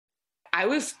I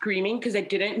was screaming because I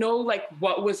didn't know like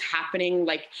what was happening.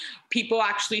 Like people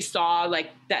actually saw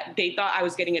like that they thought I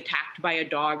was getting attacked by a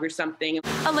dog or something.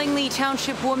 A Langley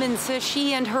Township woman says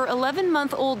she and her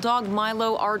 11-month-old dog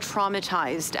Milo are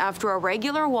traumatized after a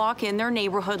regular walk in their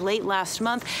neighborhood late last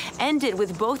month ended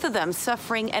with both of them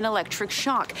suffering an electric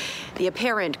shock. The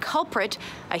apparent culprit,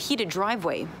 a heated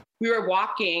driveway. We were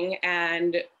walking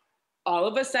and all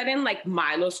of a sudden, like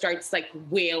Milo starts like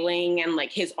wailing and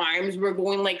like his arms were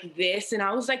going like this. And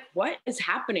I was like, what is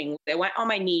happening? I went on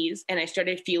my knees and I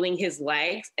started feeling his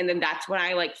legs. And then that's when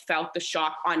I like felt the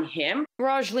shock on him.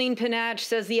 Rajleen Panach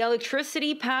says the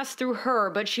electricity passed through her,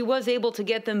 but she was able to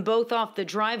get them both off the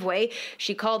driveway.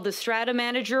 She called the strata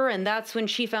manager, and that's when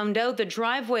she found out the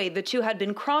driveway the two had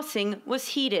been crossing was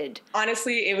heated.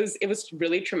 Honestly, it was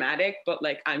really traumatic, but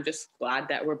like I'm just glad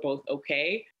that we're both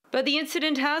okay. But the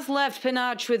incident has left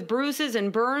Panach with bruises and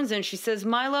burns, and she says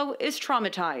Milo is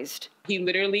traumatized. He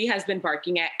literally has been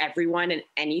barking at everyone and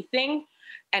anything,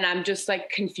 and I'm just like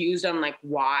confused on like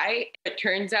why. It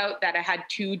turns out that I had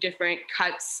two different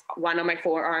cuts, one on my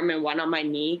forearm and one on my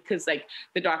knee, because like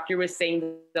the doctor was saying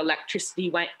the electricity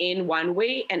went in one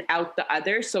way and out the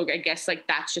other. So I guess like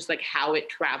that's just like how it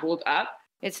traveled up.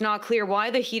 It's not clear why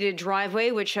the heated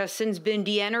driveway, which has since been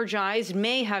de-energized,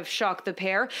 may have shocked the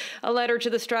pair. A letter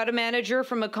to the strata manager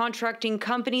from a contracting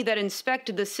company that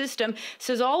inspected the system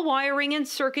says all wiring and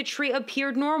circuitry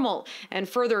appeared normal and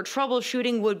further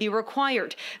troubleshooting would be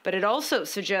required. But it also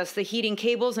suggests the heating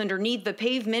cables underneath the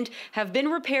pavement have been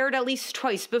repaired at least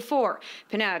twice before.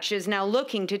 Panach is now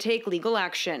looking to take legal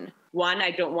action. One,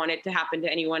 I don't want it to happen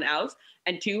to anyone else.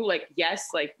 And two, like, yes,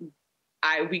 like,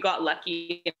 we got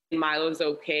lucky and Milo's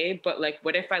okay, but like,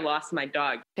 what if I lost my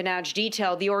dog? Panach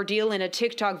detailed the ordeal in a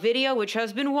TikTok video, which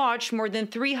has been watched more than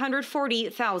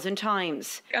 340,000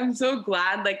 times. I'm so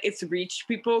glad like it's reached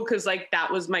people because like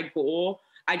that was my goal.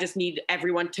 I just need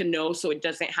everyone to know so it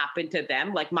doesn't happen to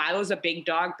them. Like Milo's a big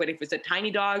dog, but if it's a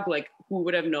tiny dog, like who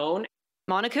would have known?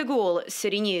 Monika Gul,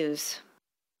 City News.